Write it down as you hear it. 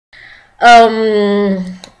Um,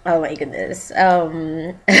 oh my goodness.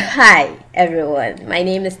 Hi everyone. My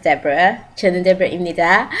name is Deborah. 저는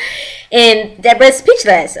Deborah입니다. And Deborah's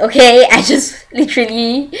speechless, okay? I'm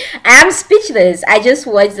speechless. I just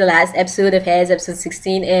watched the last episode of Heirs, episode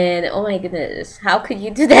 16, and oh my goodness, how could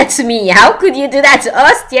you do that to me? How could you do that to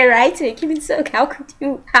us, dear writer? Kim In-suk, how could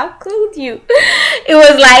you? How could you? It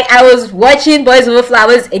was like I was watching Boys Over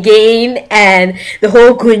Flowers again, and the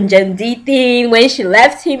whole Gunjandi thing when she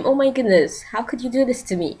left him. Oh my goodness, how could you do this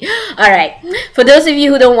to me? Alright, for those of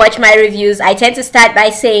you who don't watch my reviews, I tend to start by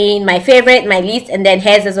saying my favorite, my least, and then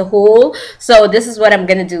Heirs as a whole. So this is what I'm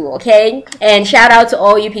gonna do, okay? And shout out to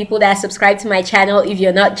all you people that subscribe to my channel. If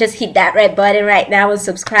you're not, just hit that red button right now and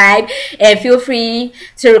subscribe, and feel free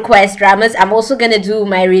to request dramas. I'm also gonna do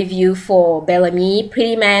my review for Bellamy,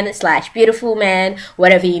 Pretty Man / Beautiful Man,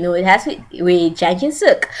 whatever you know it has with Jang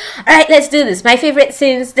In-suk. Alright, let's do this. My favorite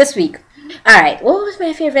scenes this week. Alright, what was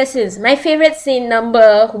my favorite scenes? My favorite scene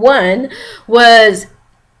number 1 was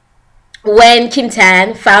when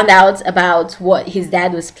KimTan found out about what his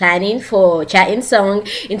dad was planning for Cha In-sung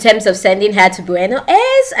in terms of sending her to Buenos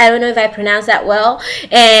Aires. I don't know if I pronounced that well.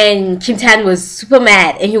 And KimTan was super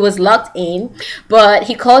mad and he was locked in. But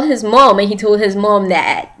he called his mom and he told his mom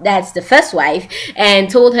that that's the first wife and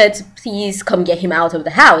told her to please come get him out of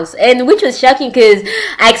the house. And which was shocking because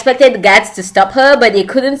I expected the guards to stop her, but they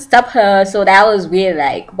couldn't stop her. So that was weird.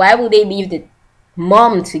 Like, why would they leave the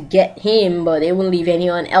mom to get him but they wouldn't leave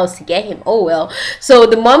anyone else to get him? Oh well. So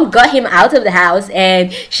the mom got him out of the house,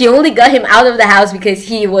 and she only got him out of the house because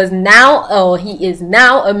he is now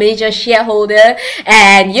a major shareholder,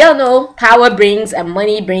 and you know, power brings and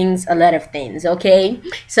money brings a lot of things, okay?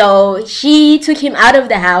 So she took him out of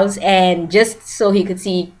the house and just so he could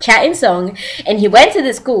see Cha In-sung, and he went to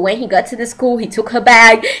the school. When he got to the school, he took her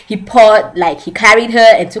bag, he carried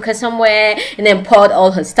her and took her somewhere and then poured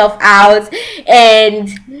all her stuff out, and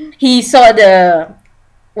he saw the,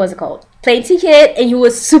 what's it called, plane ticket, and he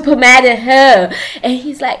was super mad at her, and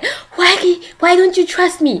he's like, why don't you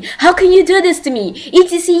trust me? How can you do this to me?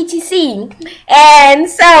 etc. And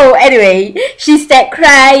so anyway, she started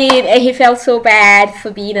crying and he felt so bad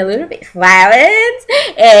for being a little bit violent,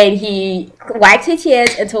 and he wiped her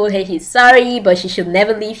tears and told her he's sorry but she should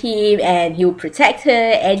never leave him and he will protect her.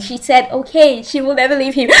 And she said okay, she will never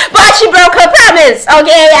leave him, but she broke her promise.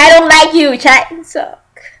 Okay, I don't like you, Cha In-suk.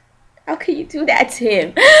 How can you do that to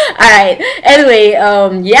him? Alright, anyway,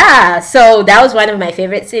 yeah, so that was one of my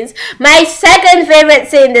favorite scenes. My second favorite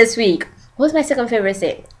scene this week. What was my second favorite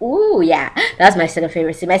scene? Ooh, yeah, that was my second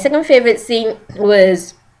favorite scene. My second favorite scene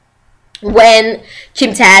was when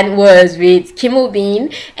KimTan was with Kim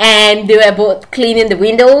Woo-bin and they were both cleaning the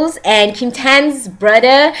windows, and KimTan's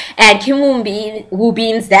brother and Kim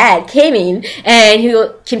Woo-bin's dad came in, and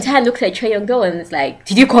KimTan looked at Choi Young-do and was like,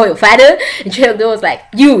 did you call your father? And Choi Young-do was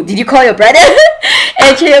like, did you call your brother?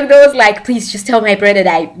 And Choi Young-do was like, please just tell my father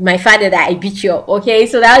that I beat you up, okay?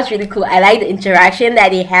 So that was really cool. I like the interaction that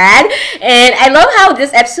they had, and I love how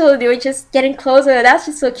this episode they were just getting closer. That's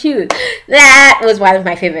just so cute. That was one of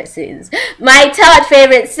my favorite scenes. My third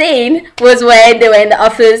favorite scene was when they were in the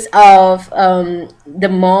office of the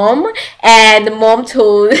mom, and the mom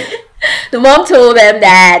told them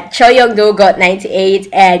that Choi Young-do got 98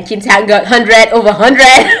 and KimTan got 100 over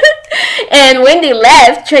 100. And when they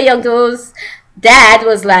left, Choi Young-do's dad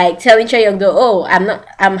was like telling Choi Young-do, oh,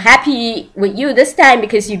 I'm happy with you this time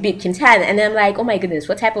because you beat KimTan. And I'm like, oh my goodness,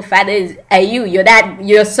 what type of father are you?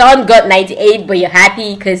 Your son got 98 but you're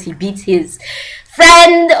happy because he beats his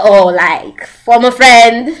friend or like former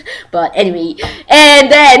friend. But anyway,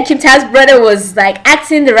 and then KimTan's brother was like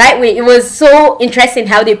acting the right way. It was so interesting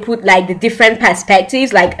how they put like the different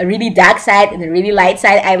perspectives, like a really dark side and a really light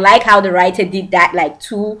side. I like how the writer did that, like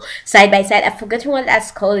two side by side. I forgot what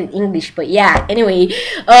that's called in English, but yeah, anyway,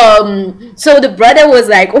 so the brother was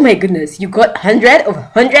like, oh my goodness, you got 100 over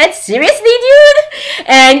 100, seriously, dude?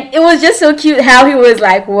 And it was just so cute how he was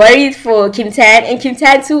like worried for KimTan, and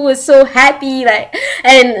KimTan too was so happy, like,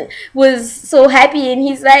 and was so happy, and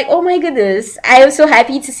he's like, oh my goodness, I am so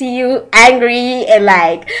happy to see you angry and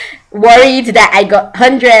like worried that I got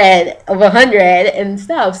 100 over 100 and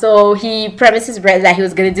stuff. So he promised his brother that he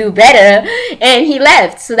was gonna do better, and he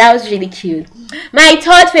left. So that was really cute. My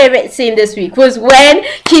third favorite scene this week was when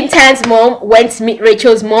KimTan's mom went to meet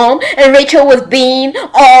Rachel's mom, and Rachel's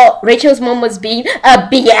mom was being a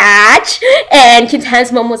biatch, and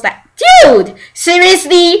KimTan's mom was like, dude,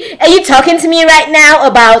 seriously? Are you talking to me right now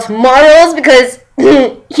about morals? Because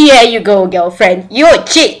here you go, girlfriend. You're a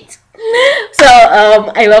cheat. So,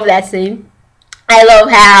 I love that scene. I love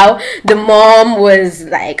how the mom was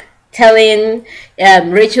like telling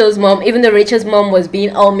Rachel's mom, even though Rachel's mom was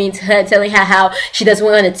being all mean to her, telling her how she doesn't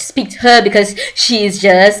want to speak to her because she's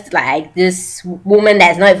just like this woman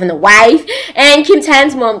that's not even a wife. And Kim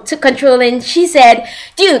Tan's mom took control and she said,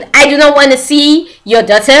 dude, I do not want to see your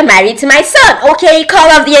daughter married to my son. Okay, call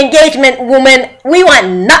off the engagement, woman. We want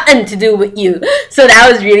nothing to do with you. So that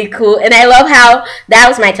was really cool. And I love how that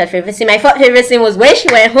was my third favorite scene. My fourth favorite scene was when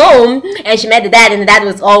she went home and she met the dad, and the dad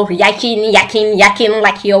was all yakking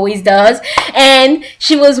like he always does. And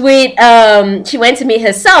she was with she went to meet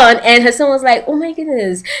her son, and her son was like, oh my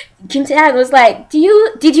goodness. Kim Tan was like,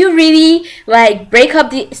 did you really like break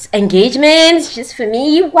up this engagement just for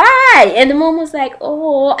me? Why? And the mom was like,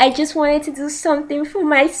 oh, I just wanted to do something for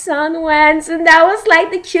my son once. And that was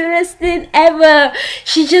like the cutest thing ever.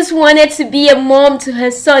 She just wanted to be a mom to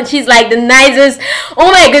her son. She's like the nicest,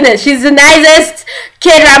 oh my goodness, she's the nicest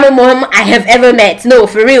K-drama mom I have ever met. No,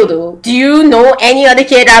 for real though. Do you know any other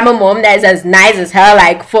K-drama mom that's as nice as her,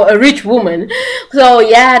 like for a rich woman? So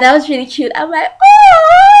yeah, that was really cute. I'm like,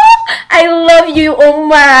 oh, I love you,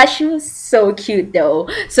 Oma. She was so cute though.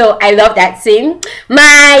 So I love that scene.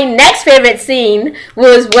 My next favorite scene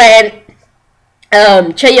was when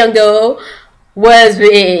Choi Young-do was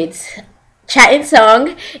with Cha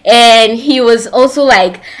In-sung, and he was also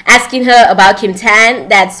like asking her about Kim Tan.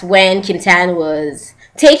 That's when Kim Tan was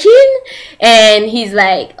taken, and he's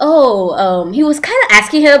like, oh, he was kind of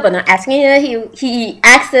asking her but not asking her. He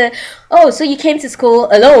asked her, oh, so you came to school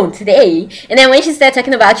alone today? And then when she started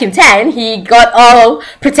talking about Kim Tan, he got all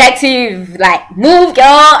protective, like, move girl,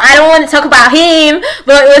 I don't want to talk about him.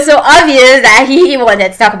 But it was so obvious that he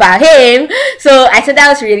wanted to talk about him. So I thought that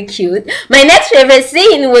was really cute. My next favorite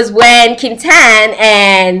scene was when Kim Tan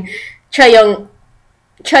and Choi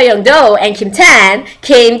Young-do and Kim Tan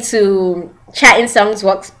came to Cha In-sung's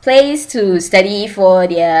workplace to study for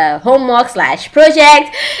their homework /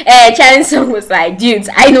 project, and Cha In-sung was like, dudes,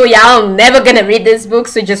 I know y'all never gonna read this book,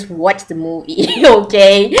 so just watch the movie.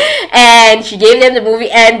 Okay? And she gave them the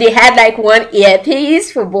movie, and they had like one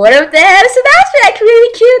earpiece for both of them, so that was like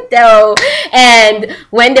really cute though. And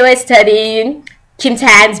when they were studying, Kim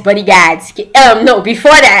Tan's bodyguards. No,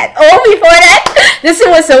 before that, this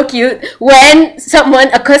one was so cute. When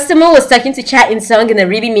a customer was talking to Cha In-sung in a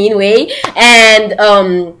really mean way, and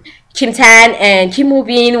Kim Tan and Kim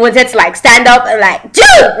Woo-bin wanted to like stand up and like,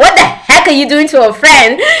 dude, what the heck are you doing to a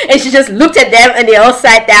friend? And she just looked at them and they all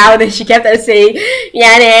sat down, and she kept on saying,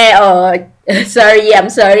 Yane, or sorry, I'm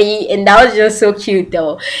sorry. And that was just so cute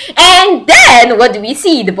though. And then what do we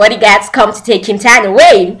see? The bodyguards come to take Kim Tan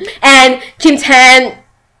away, and Kim Tan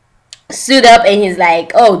stood up and he's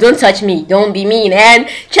like, oh, don't touch me, don't be mean. And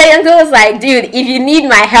Choi Young-do was like, dude, if you need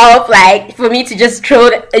my help, like for me to just throw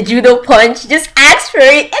a judo punch, just ask for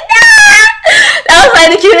it. And that was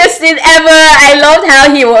like the cutest thing ever. I loved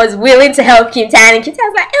how he was willing to help Kim Tan, and Kim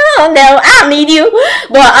Tan was like, oh no, I don't need you.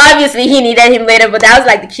 Well, obviously he needed him later, but that was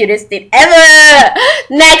like the cutest thing ever.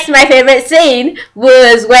 Next, my favorite scene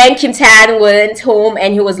was when Kim Tan went home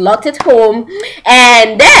and he was locked at home,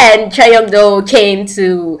 and then Choi Young-do came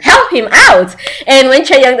to help him out. And when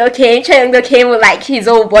Choi Young-do came with like his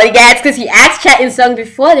own bodyguards, because he asked Cha In-sung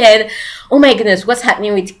before then, oh my goodness, what's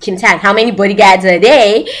happening with Kim Tan? How many bodyguards are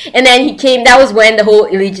they? And then he came, that was when the whole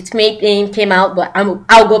illegitimate thing came out, but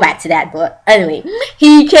I'll go back to that. But anyway,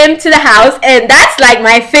 he came to the house, and that's like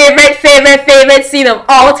my favorite scene of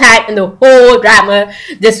all time in the whole drama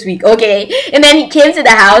this week, okay? And then he came to the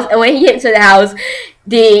house, and when he came to the house,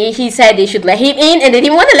 he said they should let him in, and they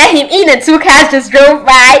didn't want to let him in, and two cars just drove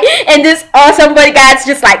by, and this awesome bodyguards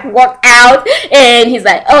just like walked out, and he's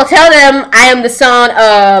like, oh, tell them I am the son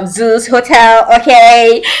of Zeus Hotel,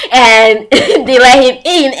 okay? And they let him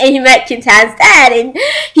in, and he met Kim Tan's dad, and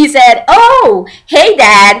he said, oh, hey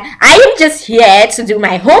dad, I am just here to do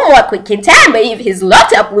my homework with Kim Tan, but if he's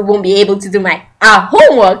locked up, we won't be able to do my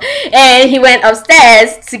homework. And he went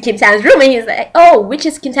upstairs to Kim Tan's room, and he's like, oh, which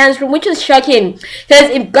is Kim Tan's room? Which was shocking, because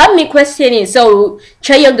it got me questioning. So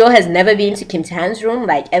Choi Young-do has never been to Kim Tan's room,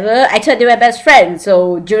 like ever? I thought they were best friends,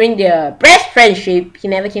 so during their best friendship he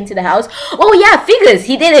never came to the house. Oh yeah, figures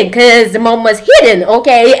he didn't, because the mom was hidden,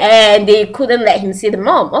 okay, and they couldn't let him see the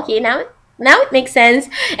mom. Okay, now it makes sense.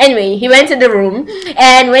 Anyway, he went to the room,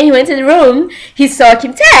 and when he went to the room, he saw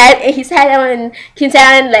Kim Tan, and he sat down, and Kim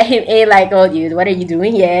Tan let him in like, oh dude, what are you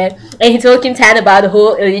doing here? And he told Kim Tan about the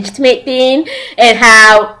whole illegitimate thing, and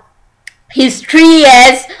how his 3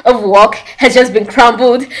 years of work has just been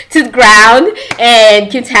crumbled to the ground. And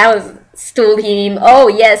Kim Tan was told him, oh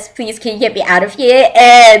yes, please can you get me out of here,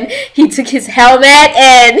 and he took his helmet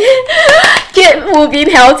and Kim Woo-bin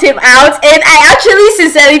helped him out. And I actually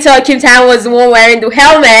sincerely thought KimTan was the one wearing the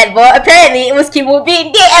helmet, but apparently it was Kim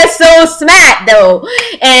Woo-bin. They are so smart though.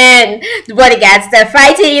 And the bodyguards started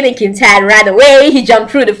fighting and KimTan ran away. He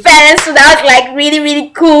jumped through the fence, so that was like really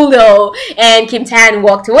cool though. And KimTan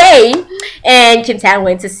walked away, and KimTan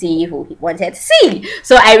went to see who he wanted to see.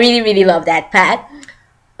 So I really love that part.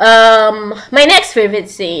 My next favorite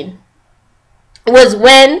scene was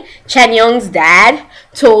when Chan-young's dad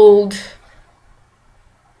told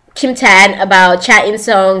KimTan about Cha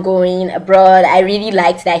In-sung going abroad. I really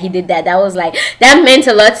liked that he did that. That was like, that meant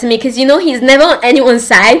a lot to me, because you know he's never on anyone's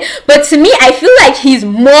side, but to me I feel like he's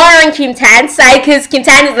more on KimTan's side, because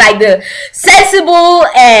KimTan is like the sensible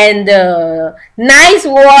and nice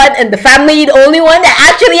one, and the family the only one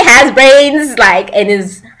that actually has brains, like, and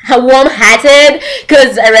is warm-hearted,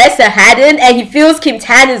 because the rest hadn't, and he feels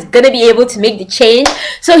KimTan is gonna be able to make the change.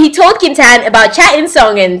 So he told KimTan about Cha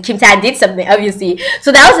In-sung, and KimTan did something obviously.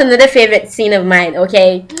 So that was another favorite scene of mine.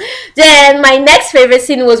 Okay, then my next favorite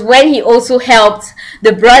scene was when he also helped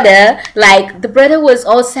the brother. Like, the brother was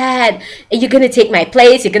all sad, you're gonna take my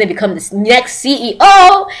place, you're gonna become the next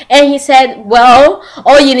CEO, and he said, well,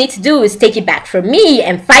 all you need to do is take it back from me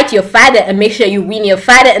and fight your father and make sure you win your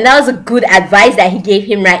father. And that was a good advice that he gave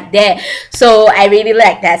him right there. So I really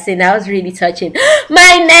liked that scene. That was really touching.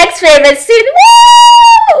 My next favorite scene,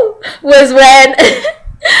 woo, was when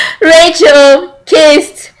Rachel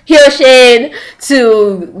kissed Hyoshin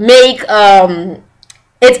to make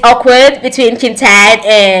it's awkward between KimTan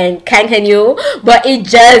and Kang Han-yu, but it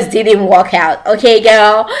just didn't work out. Okay,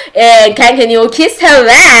 girl? And Kang Han-yu kissed her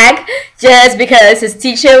back just because his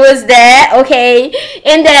teacher was there. Okay?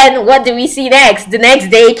 And then what do we see next? The next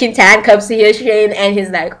day, KimTan comes to Hyoshin and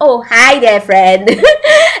he's like, oh, hi there, friend.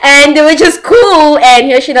 And they were just cool,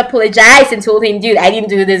 and Hyoshin apologized and told him, dude, I didn't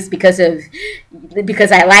do this because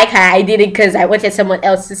I like her. I did it because I wanted someone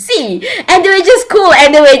else to see. And they were just cool,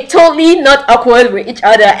 and they were totally not awkward with each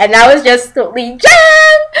other, and I was just totally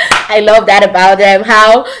jam. I love that about them,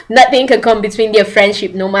 how nothing can come between their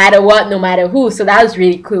friendship, no matter what, no matter who. So that was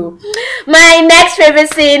really cool. My next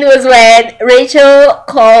favorite scene was when Rachel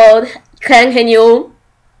called Kang Han-yu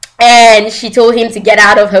and she told him to get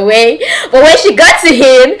out of her way. But when she got to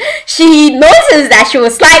him, she noticed that she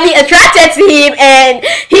was slightly attracted to him, and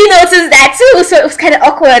he noticed that too, so it was kind of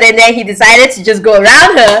awkward, and then he decided to just go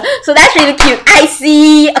around her. So that's really cute. I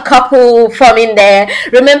see a couple forming there.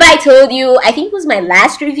 Remember I told you, I think it was my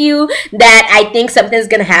last review, that I think something's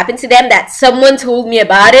gonna happen to them, that someone told me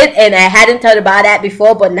about it, and I hadn't thought about that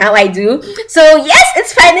before, but now I do. So yes,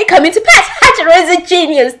 it's finally coming to pass. Hachiro is a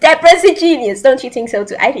genius. Deborah's a genius. Don't you think so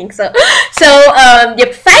too? I think so.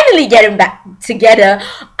 They're finally getting back together.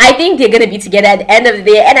 I think they're gonna be together at the end of the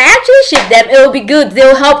day, and I actually ship them. It will be good.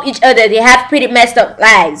 They'll help each other. They have pretty messed up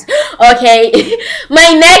lives. Okay.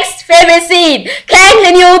 My next favorite scene, Kang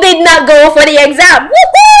Han-yu did not go for the exam.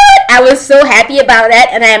 Woo-hoo! I was so happy about that,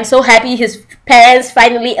 and I am so happy his parents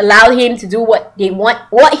finally allowed him to do what he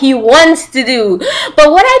wants to do.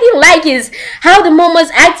 But what I didn't like is how the mom was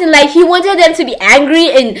acting like he wanted them to be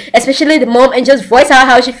angry, and especially the mom, and just voice out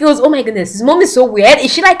how she feels. Oh my goodness, his mom is so weird.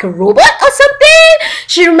 Is she like a robot or something?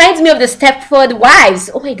 She reminds me of the Stepford Wives.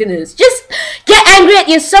 Oh my goodness, just get angry at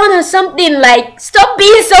your son or something. Like, stop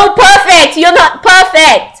being so perfect. You're not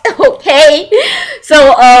perfect. Okay. So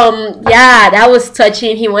yeah, that was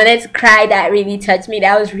touching. He wanted to cry. That really touched me.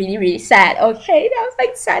 That was really sad. Okay, that was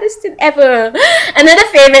like the saddest thing ever. Another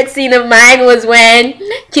favorite scene of mine was when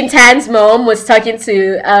KimTan's mom was talking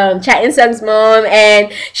to Cha In-sung's mom,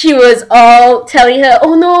 and she was all telling her,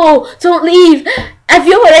 oh no, don't leave. Have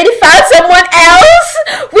you already found someone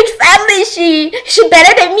else? Which family is she? Is she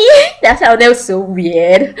better than me? That sounded was so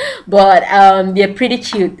weird. But they're pretty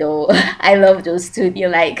cute though. I love those two. They're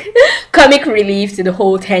like comic relief to the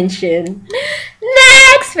whole tension.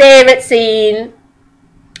 Next favorite scene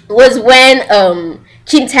was when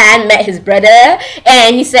KimTan met his brother,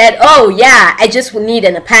 and he said, oh yeah, I just need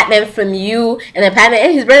an apartment from you. An apartment.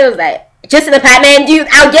 And his brother was like, just an apartment, dude,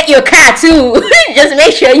 I'll get you a car too. Just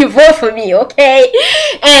make sure you vote for me, okay?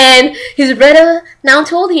 And his brother now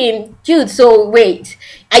told him, dude, so wait,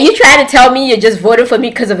 are you trying to tell me you're just voting for me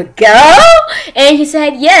because of a girl? And he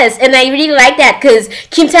said yes, and I really like that, because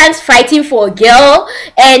KimTan's fighting for a girl,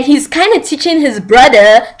 and he's kind of teaching his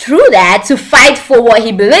brother through that to fight for what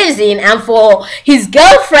he believes in and for his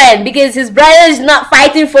girlfriend, because his brother is not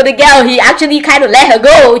fighting for the girl. He actually kind of let her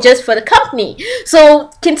go just for the company.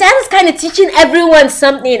 So KimTan is kind of teaching everyone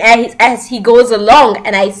something as he goes along,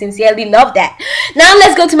 and I sincerely love that. Now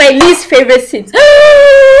let's go to my least favorite scenes.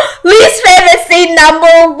 Least favorite scene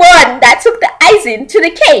number one that took the icing to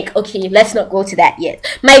the cake. Okay, let's not go to that yet.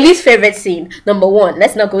 My least favorite scene number one,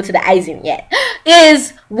 let's not go to the icing yet,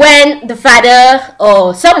 is when the father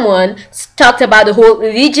or someone talked about the whole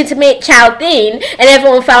illegitimate child thing and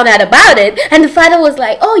everyone found out about it, and the father was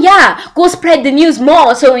like, oh yeah, go spread the news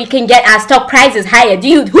more so we can get our stock prices higher.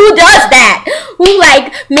 Dude, who does that? Who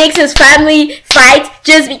like makes his family fight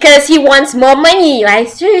just because he wants more money? Like,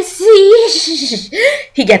 seriously?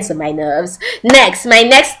 He gets on my nerves. Next, my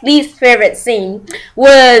next least favorite scene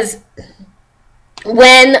was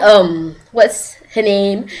when what's her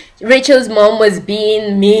name, Rachel's mom was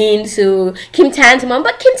being mean to KimTan's mom,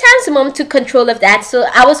 but KimTan's mom took control of that, so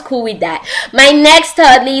I was cool with that. My next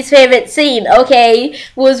least favorite scene, okay,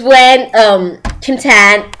 was when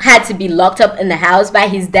KimTan had to be locked up in the house by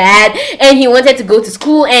his dad, and he wanted to go to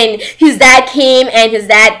school, and his dad came, and his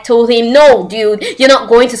dad told him, no dude, you're not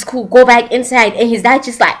going to school, go back inside. And his dad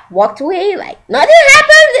just like walked away like nothing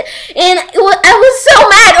happened, and I was so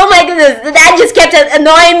mad. Oh my goodness, the dad just kept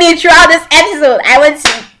annoying me throughout this episode.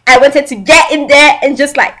 I wanted to get in there and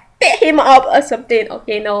just like pick him up or something.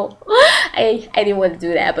 Okay, no, I didn't want to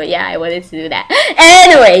do that, but yeah, I wanted to do that.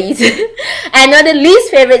 Anyways, another least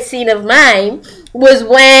favorite scene of mine was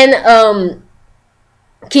when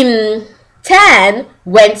KimTan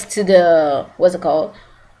went to the, what's it called,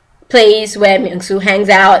 place where Myung-soo hangs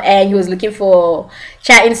out, and he was looking for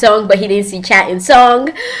Cha In-sung, but he didn't see Cha In-sung,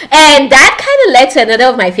 and that kind of led to another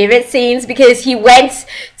of my favorite scenes, because he went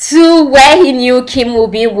to where he knew Kim will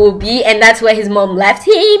be, and that's where his mom left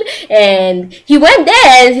him, and he went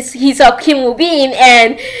there and he saw Kim Woo-bin,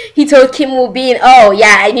 and he told Kim Woo-bin, oh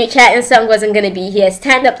yeah, I knew Cha In-sung wasn't gonna be here,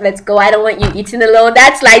 stand up, let's go, I don't want you eating alone.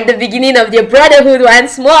 That's like the beginning of their brotherhood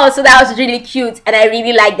once more, so that was really cute, and I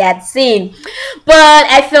really liked that scene. But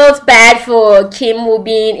I felt bad for Kim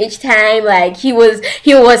Woo-bin each time. Like it was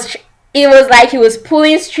like he was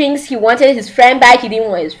pulling strings. He wanted his friend back, he didn't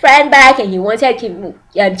want his friend back, and he wanted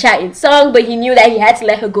Cha In-sung, but he knew that he had to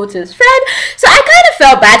let her go to his friend. So I kind of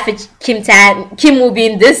felt bad for Kim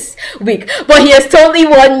Woo-bin this week, but he has totally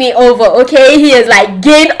won me over. Okay, he has like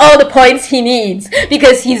gained all the points he needs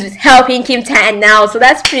because he's helping KimTan now, so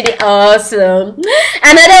that's pretty awesome.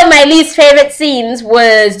 Another of my least favorite scenes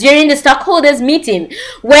was during the stockholders meeting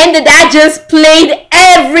when the dad just played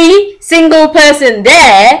every single person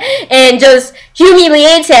there and just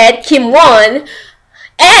humiliated Kim Won,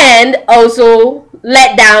 and also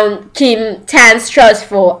let down KimTan's trust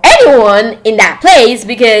for anyone in that place,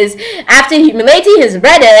 because after humiliating his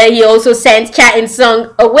brother, he also sent Cha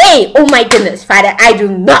In-sung away. Oh my goodness, father, I do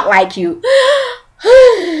not like you.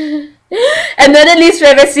 Another least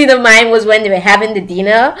favorite scene of mine was when they were having the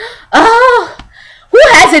dinner. Oh, who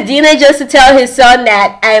has a dinner just to tell his son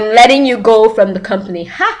that I'm letting you go from the company?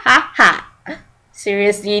 Ha ha ha.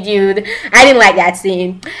 Seriously, dude, I didn't like that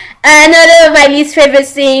scene. Another of my least favorite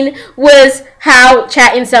scene was how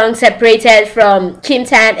Cha In-sung separated from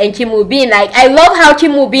KimTan and Kim Woo-bin. Like, I love how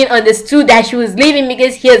Kim Woo-bin understood that she was leaving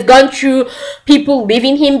because he has gone through people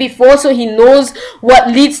leaving him before, so he knows what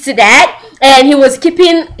leads to that, and he was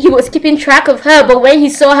keeping track of her. But when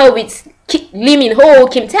he saw her with Lee Min-ho,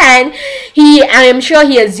 KimTan, I am sure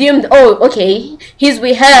he assumed, oh, okay, he's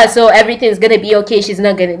with her, so everything's gonna be okay, she's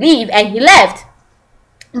not gonna leave, and he left.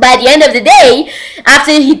 But at the end of the day,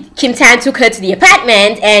 after KimTan took her to the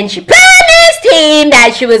apartment and she promised him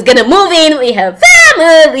that she was gonna move in with her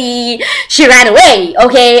family, she ran away,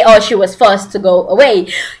 okay? Or she was forced to go away.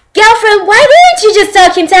 Girlfriend, why didn't you just tell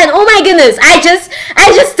KimTan? Oh my goodness, I just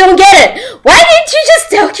don't get it. Why didn't you just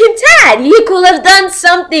tell KimTan? He could have done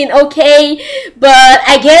something, okay? But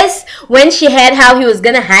I guess when she heard how he was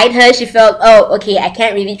gonna hide her, she felt, oh, okay, I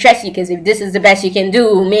can't really trust you, because if this is the best you can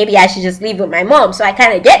do, maybe I should just leave with my mom. So I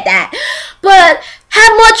kind of get that. But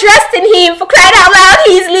have more trust in him, for crying out loud,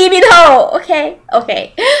 he's leaving her.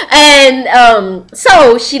 Okay. And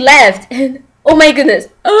so she left, and oh my goodness.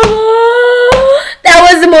 Oh, that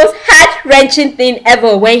was the most heart-wrenching thing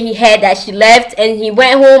ever when he heard that she left, and he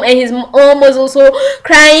went home, and his mom was also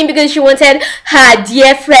crying because she wanted her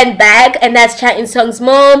dear friend back, and that's Cha In-sung's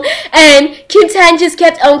mom. And KimTan just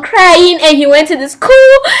kept on crying, and he went to the school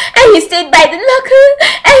and he stayed by the locker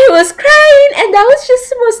and he was crying, and that was just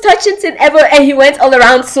the most touching thing ever. And he went all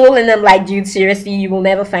around Seoul, and I'm like, dude, seriously, you will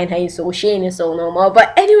never find her in Seoul. She ain't in Seoul no more.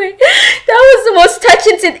 But anyway, that was the most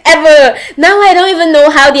touching thing ever. Now I don't even know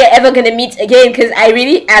how they're ever gonna meet again, because I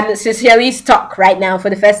really am sincerely stuck right now for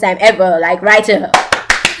the first time ever. Like, writer,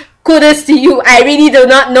 kudos to you. I really do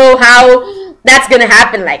not know how that's gonna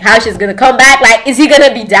happen, like how she's gonna come back. Like, is he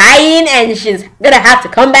gonna be dying and she's gonna have to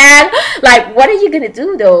come back? Like, what are you gonna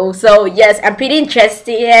do though? So yes, I'm pretty interested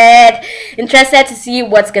to see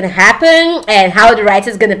what's gonna happen and how the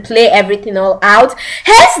writer's gonna play everything all out.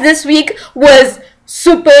 Hence, this week was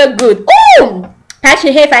super good. Oh,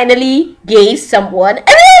 Shin-hye finally gave someone a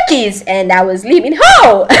kiss, and that was Lee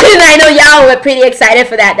Min-ho. And I know y'all were pretty excited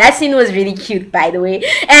for that. That scene was really cute, by the way.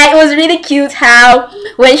 And it was really cute how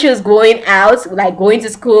when she was going out, like going to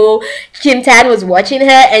school, KimTan was watching her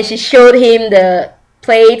and she showed him the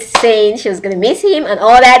plate saying she was gonna miss him and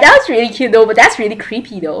all that. That was really cute though, but that's really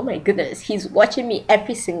creepy though. Oh my goodness, he's watching me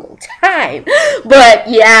every single time. But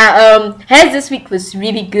yeah, Heirs this week was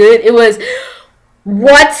really good. It was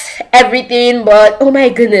everything, but oh my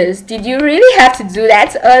goodness, did you really have to do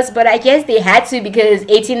that to us? But I guess they had to, because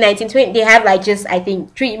 18, 19, 20, they have like just I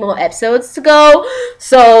think 3 more episodes to go,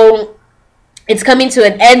 so it's coming to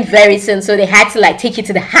an end very soon, so they had to like take you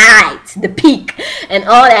to the height, the peak and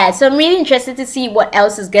all that. So I'm really interested to see what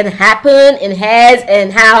else is gonna happen in Heirs,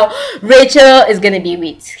 and how Rachel is gonna be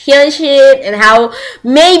with Hyun-shin, and how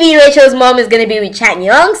maybe Rachel's mom is gonna be with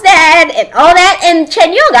Chan-young's dad and all that. And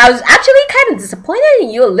Chan-young, I was actually kind of disappointed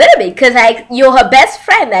in you a little bit, because like you're her best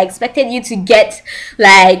friend. I expected you to get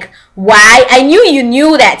like why. I knew you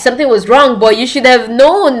knew that something was wrong, but you should have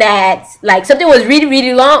known that like something was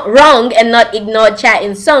really wrong, and not ignore Cha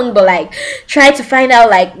In-sung, but like try to find out,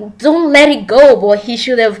 like don't let it go. But he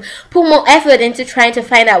should have put more effort into trying to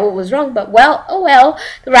find out what was wrong. But well, oh well,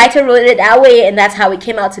 the writer wrote it that way, and that's how it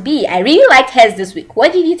came out to be. I really liked Heirs this week.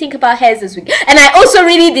 What did you think about Heirs this week? And I also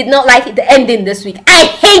really did not like the ending this week. I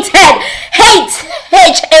hated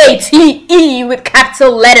H-A-T-E with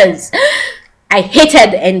capital letters. I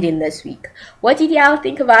hated the ending this week. What did y'all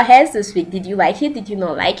think about Heirs this week? Did you like it? Did you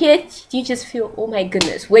not like it? Did you just feel, oh my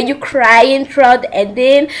goodness, were you crying throughout the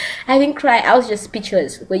ending? I didn't cry, I was just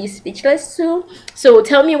speechless. Were you speechless too? So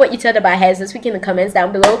tell me what you thought about Heirs this week in the comments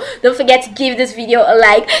down below. Don't forget to give this video a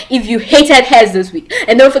like if you hated Heirs this week.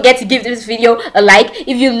 And don't forget to give this video a like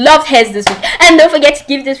if you loved Heirs this week. And don't forget to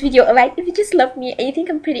give this video a like if you just love me and you think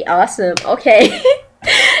I'm pretty awesome, okay?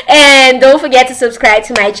 And don't forget to subscribe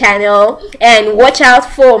to my channel and watch out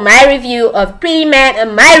for my review of Pretty Man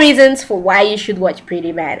and my reasons for why you should watch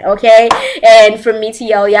Pretty Man, okay? And from me to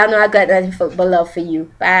y'all know I got nothing but love for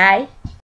you. Bye.